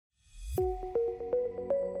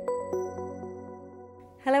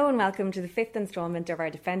Hello and welcome to the fifth instalment of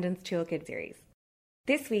our Defendant's Toolkit series.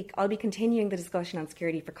 This week, I'll be continuing the discussion on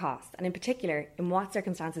security for costs, and in particular, in what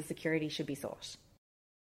circumstances security should be sought.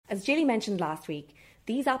 As Gilly mentioned last week,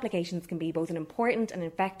 these applications can be both an important and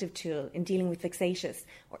effective tool in dealing with vexatious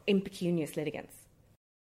or impecunious litigants.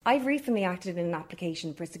 I've recently acted in an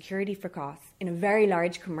application for security for costs in a very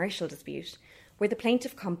large commercial dispute where the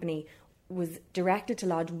plaintiff company was directed to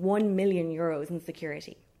lodge €1 million in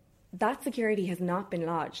security. That security has not been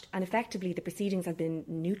lodged, and effectively the proceedings have been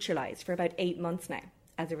neutralised for about 8 months now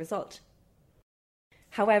as a result.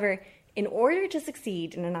 However, in order to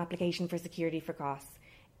succeed in an application for security for costs,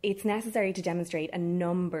 it's necessary to demonstrate a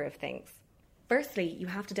number of things. Firstly, you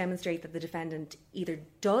have to demonstrate that the defendant either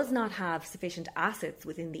does not have sufficient assets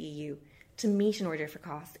within the EU to meet an order for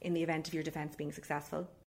costs in the event of your defence being successful,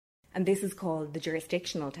 and this is called the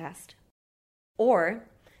jurisdictional test, or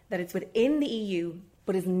that it's within the EU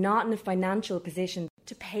but is not in a financial position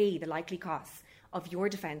to pay the likely costs of your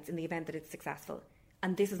defence in the event that it's successful,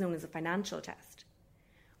 and this is known as a financial test.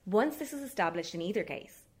 Once this is established in either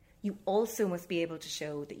case, you also must be able to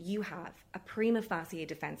show that you have a prima facie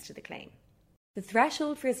defence to the claim. The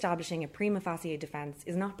threshold for establishing a prima facie defence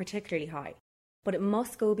is not particularly high, but it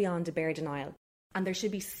must go beyond a bare denial, and there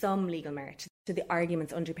should be some legal merit to the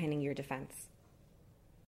arguments underpinning your defence.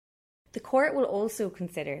 The court will also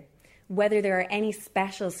consider whether there are any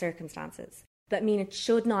special circumstances that mean it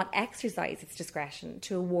should not exercise its discretion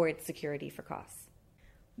to award security for costs.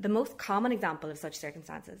 The most common example of such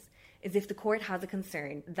circumstances is if the court has a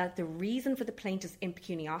concern that the reason for the plaintiff's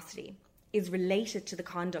impecuniosity is related to the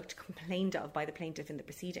conduct complained of by the plaintiff in the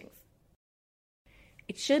proceedings.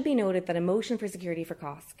 It should be noted that a motion for security for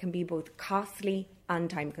costs can be both costly and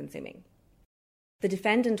time-consuming. The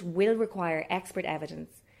defendant will require expert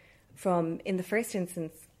evidence from, in the first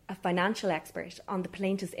instance, a financial expert on the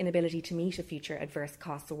plaintiff's inability to meet a future adverse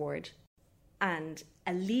costs award, and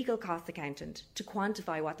a legal cost accountant to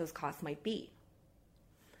quantify what those costs might be.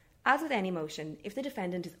 As with any motion, if the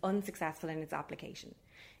defendant is unsuccessful in its application,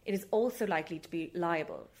 it is also likely to be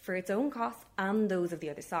liable for its own costs and those of the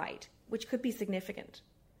other side, which could be significant.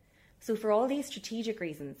 So for all these strategic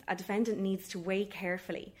reasons, a defendant needs to weigh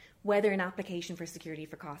carefully whether an application for security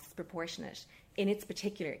for costs is proportionate in its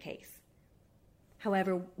particular case.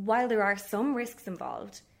 However, while there are some risks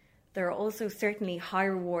involved, there are also certainly high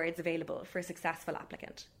rewards available for a successful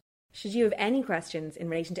applicant. Should you have any questions in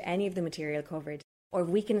relation to any of the material covered, or if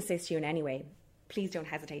we can assist you in any way, please don't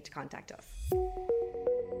hesitate to contact us.